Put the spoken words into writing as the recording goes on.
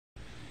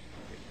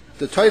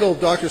The title of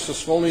Dr.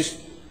 Soskolne's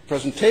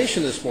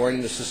presentation this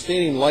morning is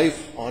Sustaining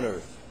Life on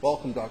Earth.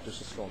 Welcome, Dr.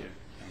 Soskolne.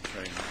 Thanks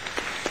very much.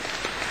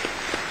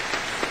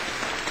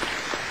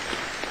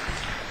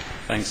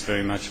 Thanks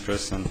very much,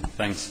 Chris, and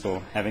thanks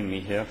for having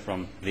me here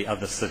from the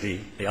other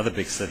city, the other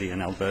big city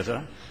in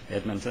Alberta,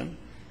 Edmonton.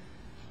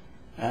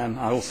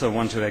 I also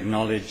want to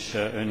acknowledge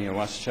Ernie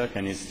Owaschuk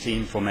and his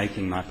team for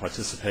making my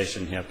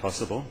participation here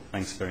possible.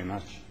 Thanks very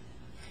much.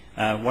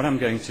 What I'm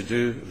going to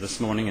do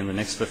this morning in the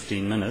next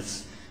 15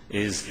 minutes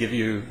is give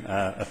you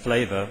a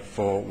flavor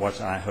for what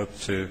I hope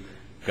to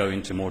go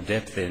into more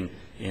depth in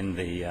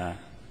the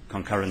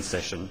concurrent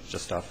session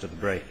just after the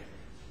break.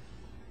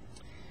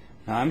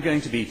 Now, I'm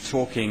going to be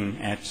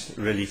talking at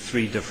really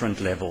three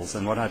different levels,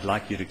 and what I'd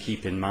like you to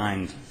keep in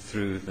mind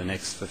through the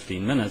next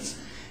 15 minutes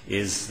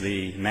is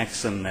the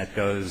maxim that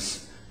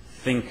goes,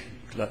 think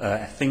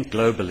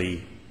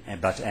globally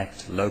but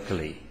act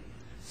locally.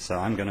 So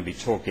I'm going to be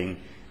talking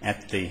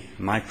at the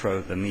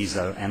micro, the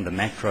meso, and the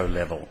macro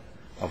level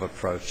of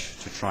approach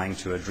to trying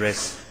to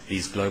address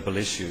these global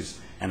issues.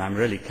 And I'm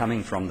really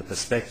coming from the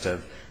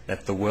perspective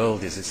that the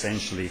world is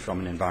essentially, from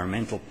an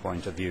environmental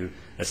point of view,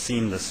 a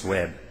seamless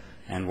web,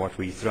 and what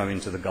we throw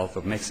into the Gulf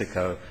of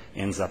Mexico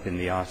ends up in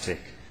the Arctic.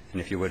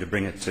 And if you were to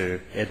bring it to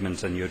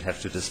Edmonton, you'd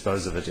have to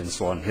dispose of it in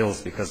Swan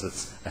Hills because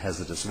it's a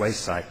hazardous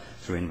waste site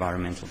through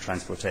environmental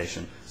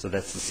transportation. So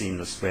that's the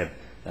seamless web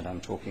that I'm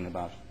talking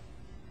about.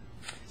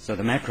 So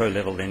the macro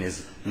level then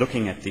is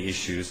looking at the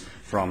issues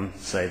from,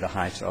 say, the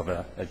height of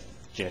a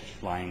jet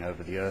flying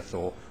over the Earth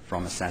or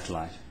from a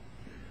satellite.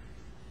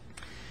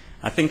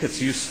 I think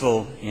it's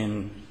useful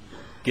in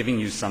giving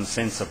you some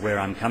sense of where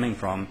I'm coming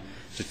from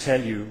to tell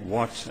you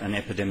what an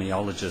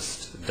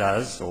epidemiologist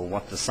does, or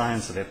what the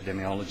science of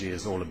epidemiology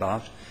is all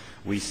about.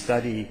 We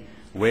study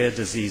where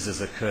diseases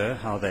occur,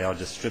 how they are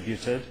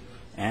distributed,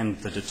 and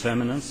the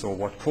determinants, or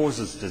what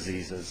causes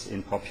diseases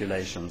in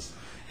populations.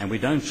 And we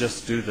don't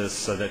just do this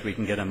so that we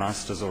can get a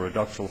master's or a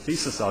doctoral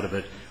thesis out of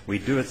it. We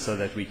do it so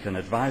that we can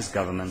advise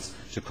governments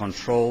to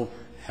control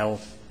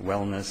health,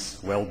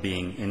 wellness,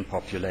 well-being in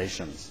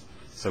populations.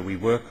 So we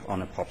work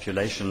on a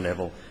population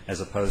level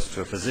as opposed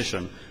to a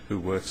physician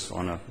who works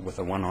with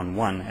a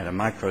one-on-one at a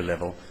micro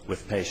level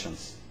with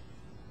patients.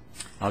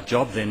 Our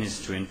job then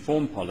is to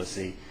inform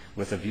policy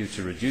with a view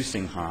to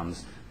reducing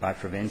harms by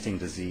preventing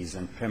disease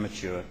and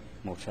premature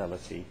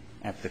mortality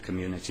at the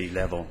community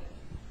level.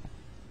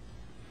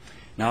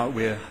 Now,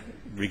 we're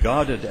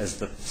regarded as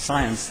the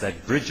science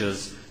that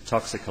bridges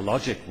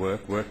toxicologic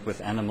work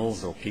with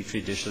animals or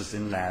petri dishes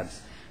in labs,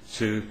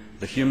 to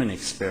the human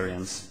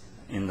experience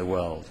in the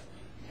world.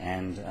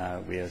 And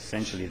we are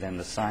essentially then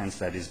the science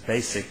that is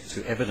basic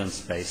to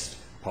evidence-based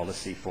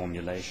policy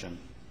formulation.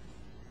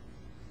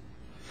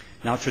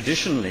 Now,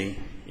 traditionally,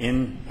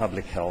 in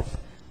public health,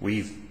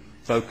 we've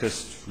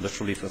focused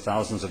literally for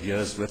thousands of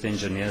years, with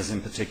engineers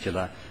in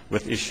particular,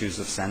 with issues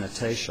of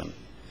sanitation,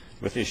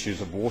 with issues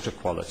of water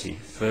quality,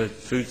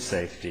 food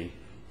safety,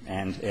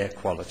 and air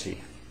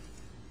quality.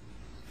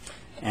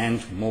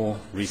 And more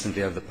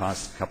recently, over the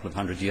past couple of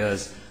hundred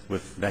years,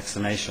 with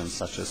vaccinations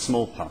such as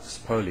smallpox,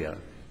 polio,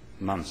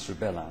 mumps,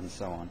 rubella, and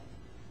so on.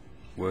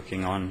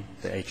 Working on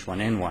the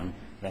H1N1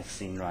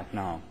 vaccine right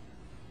now.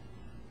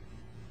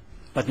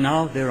 But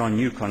now there are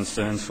new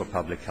concerns for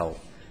public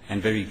health,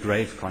 and very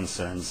grave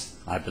concerns,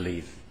 I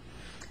believe.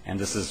 And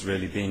this has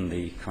really been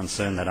the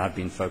concern that I've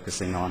been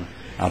focusing on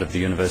out of the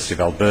University of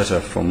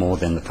Alberta for more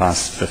than the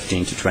past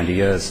 15 to 20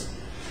 years.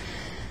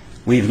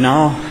 We've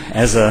now,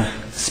 as a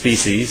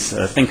species,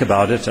 think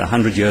about it,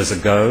 100 years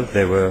ago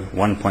there were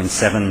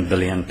 1.7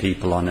 billion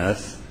people on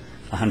Earth.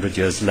 100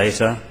 years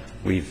later,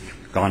 we've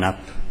gone up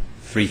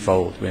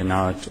threefold. We're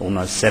now at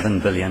almost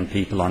 7 billion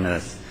people on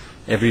Earth.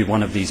 Every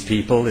one of these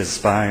people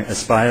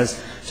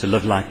aspires to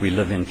live like we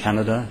live in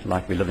Canada,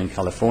 like we live in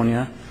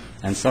California,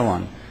 and so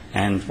on.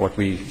 And what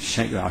we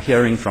are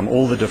hearing from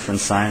all the different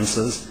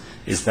sciences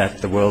is that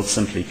the world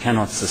simply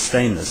cannot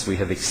sustain this. We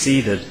have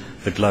exceeded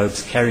the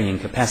globe's carrying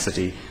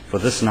capacity for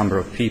this number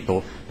of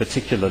people,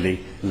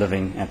 particularly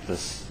living at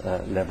this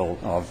level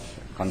of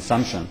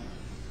consumption.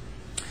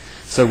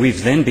 So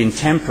we've then been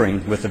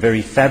tampering with the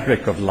very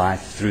fabric of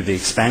life through the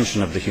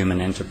expansion of the human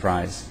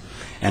enterprise.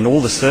 And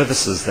all the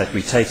services that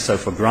we take so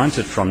for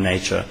granted from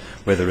nature,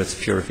 whether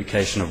it's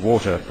purification of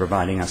water,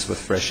 providing us with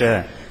fresh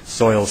air,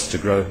 soils to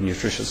grow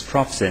nutritious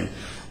crops in,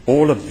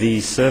 all of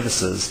these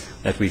services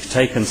that we've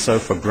taken so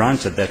for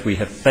granted, that we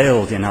have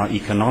failed in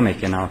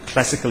our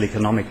classical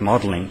economic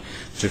modeling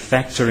to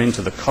factor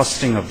into the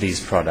costing of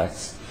these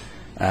products,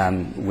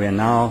 we're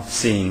now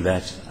seeing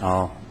that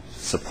our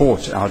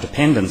support, our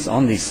dependence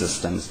on these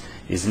systems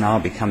is now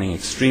becoming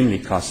extremely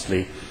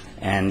costly,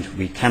 and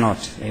we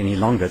cannot any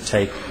longer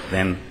take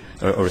them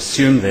or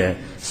assume their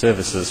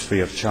services free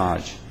of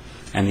charge.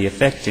 And the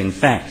effect, in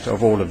fact,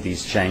 of all of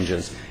these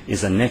changes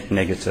is a net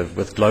negative,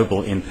 with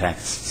global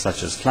impacts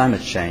such as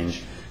climate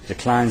change,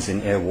 declines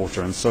in air,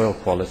 water, and soil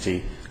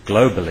quality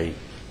globally,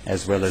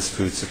 as well as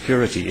food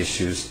security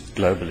issues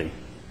globally.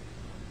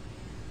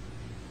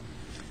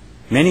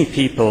 Many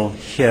people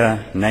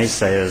hear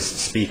naysayers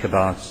speak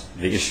about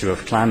the issue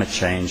of climate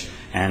change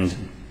and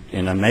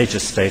in a major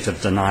state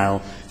of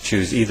denial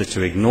choose either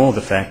to ignore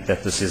the fact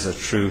that this is a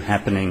true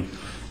happening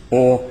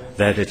or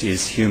that it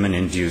is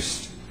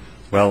human-induced.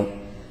 Well,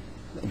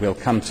 we'll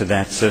come to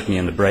that certainly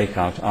in the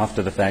breakout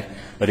after the fact,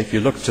 but if you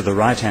look to the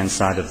right-hand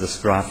side of this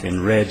graph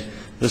in red,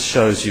 this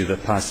shows you the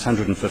past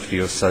 150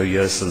 or so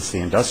years since the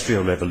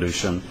Industrial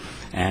Revolution,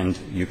 and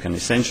you can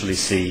essentially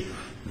see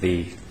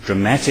the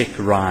dramatic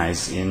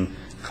rise in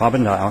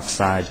carbon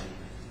dioxide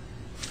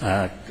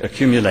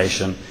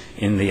accumulation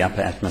in the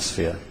upper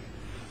atmosphere.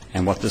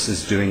 And what this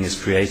is doing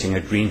is creating a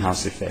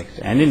greenhouse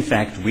effect. And in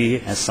fact, we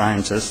as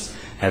scientists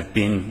have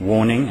been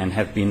warning and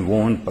have been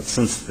warned but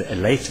since the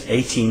late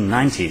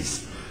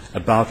 1890s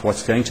about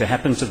what's going to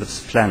happen to this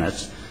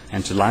planet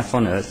and to life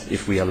on Earth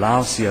if we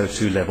allow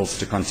CO2 levels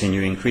to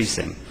continue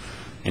increasing.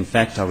 In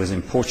fact, I was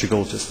in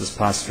Portugal just this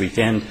past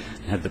weekend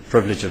and had the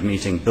privilege of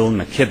meeting Bill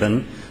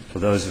McKibben. For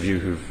those of you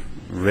who've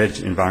read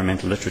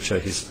environmental literature,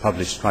 he's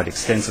published quite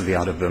extensively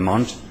out of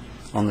Vermont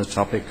on the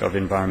topic of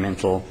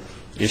environmental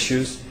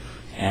issues.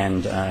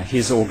 And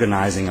he's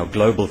organizing a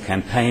global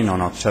campaign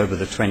on October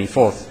the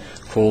 24th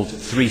called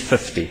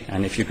 350.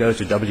 And if you go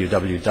to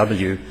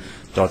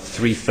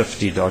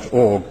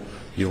www.350.org,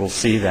 you will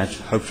see that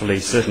hopefully,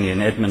 certainly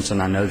in Edmonton,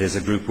 I know there's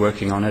a group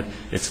working on it.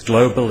 It's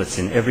global, it's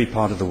in every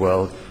part of the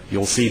world.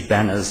 You'll see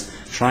banners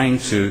trying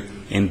to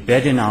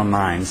embed in our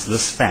minds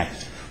this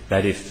fact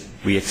that if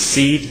we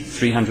exceed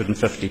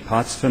 350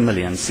 parts per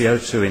million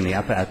CO2 in the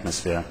upper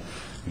atmosphere,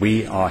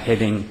 we are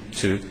heading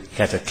to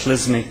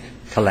cataclysmic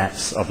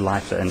collapse of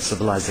life and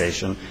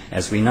civilization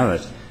as we know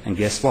it. And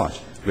guess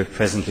what? We're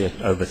presently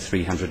at over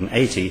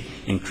 380,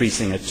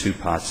 increasing at 2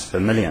 parts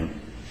per million.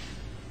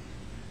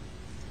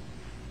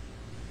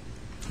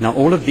 Now,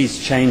 all of these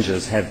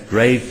changes have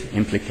grave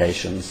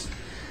implications,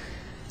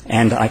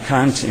 and I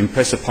can't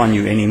impress upon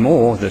you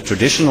anymore the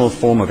traditional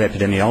form of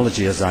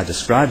epidemiology as I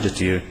described it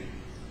to you,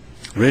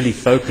 really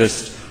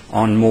focused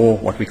on more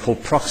what we call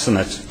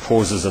proximate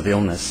causes of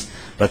illness.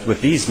 But with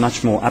these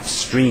much more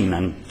upstream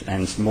and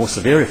more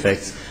severe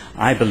effects,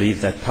 I believe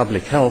that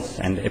public health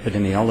and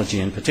epidemiology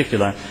in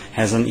particular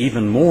has an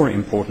even more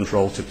important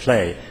role to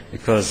play,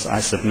 because I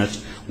submit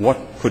what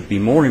could be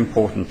more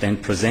important than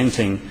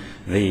presenting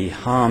the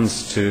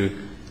harms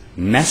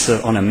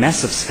on a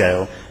massive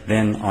scale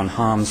than on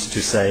harms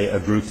to, say, a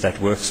group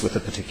that works with a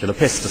particular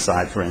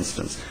pesticide, for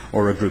instance,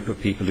 or a group of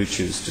people who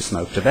choose to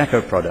smoke tobacco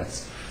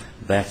products.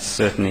 That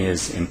certainly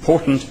is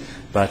important,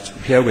 but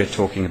here we're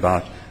talking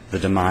about the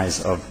demise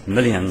of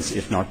millions,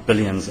 if not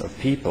billions, of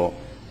people,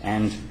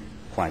 and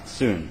quite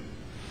soon.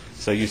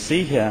 So you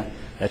see here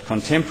that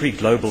contemporary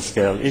global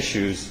scale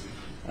issues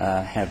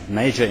have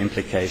major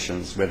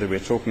implications, whether we're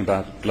talking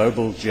about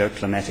global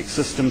geoclimatic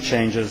system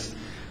changes,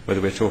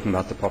 whether we're talking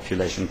about the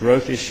population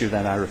growth issue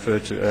that I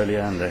referred to earlier,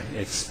 and the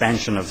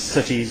expansion of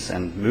cities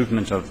and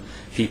movement of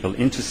people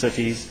into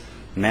cities,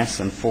 mass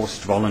and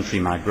forced voluntary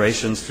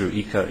migrations through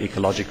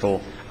ecological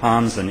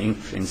harms and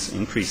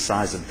increased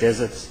size of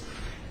deserts,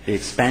 the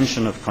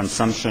expansion of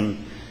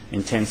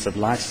consumption-intensive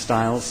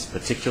lifestyles,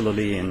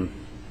 particularly in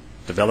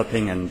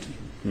developing and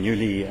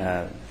newly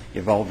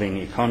evolving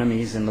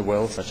economies in the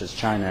world, such as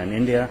China and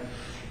India,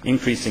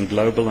 increasing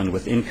global and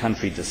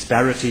within-country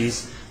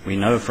disparities. We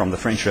know from the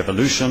French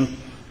Revolution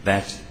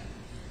that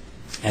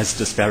as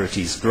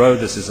disparities grow,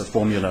 this is a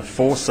formula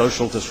for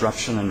social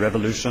disruption and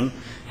revolution.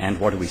 And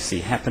what do we see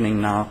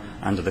happening now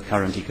under the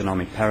current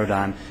economic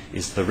paradigm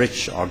is the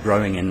rich are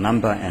growing in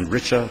number and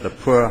richer, the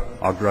poor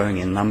are growing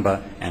in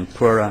number and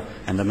poorer,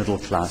 and the middle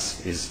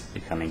class is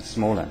becoming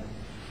smaller.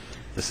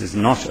 This is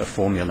not a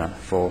formula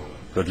for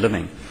good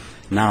living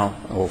now,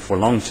 or for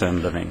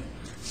long-term living.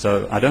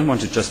 So I don't want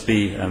to just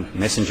be a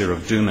messenger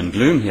of doom and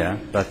gloom here,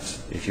 but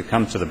if you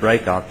come to the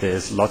breakout,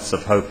 there's lots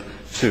of hope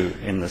too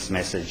in this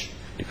message,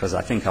 because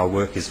I think our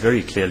work is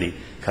very clearly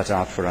cut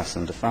out for us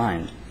and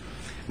defined.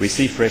 We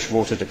see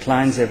freshwater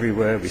declines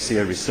everywhere. We see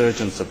a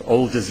resurgence of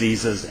old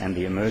diseases and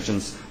the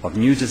emergence of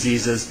new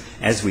diseases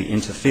as we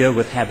interfere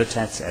with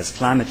habitats, as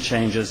climate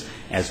changes,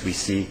 as we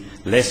see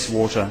less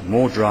water,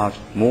 more drought,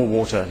 more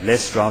water,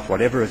 less drought,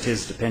 whatever it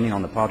is, depending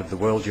on the part of the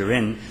world you're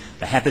in,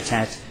 the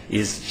habitat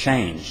is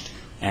changed.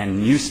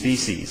 And new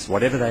species,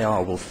 whatever they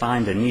are, will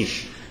find a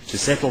niche to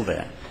settle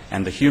there.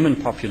 And the human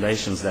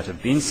populations that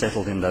have been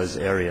settled in those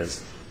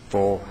areas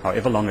for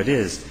however long it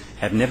is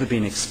have never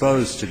been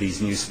exposed to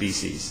these new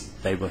species.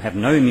 They will have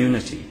no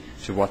immunity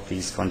to what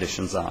these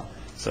conditions are.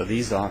 So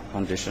these are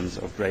conditions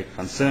of great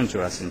concern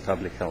to us in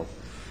public health.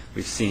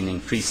 We've seen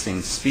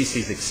increasing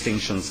species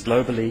extinctions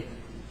globally,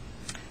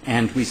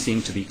 and we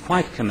seem to be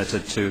quite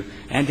committed to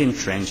and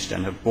entrenched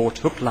and have bought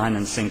hook, line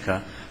and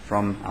sinker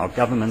from our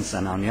governments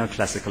and our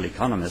neoclassical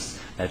economists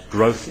that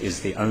growth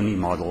is the only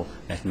model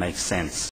that makes sense.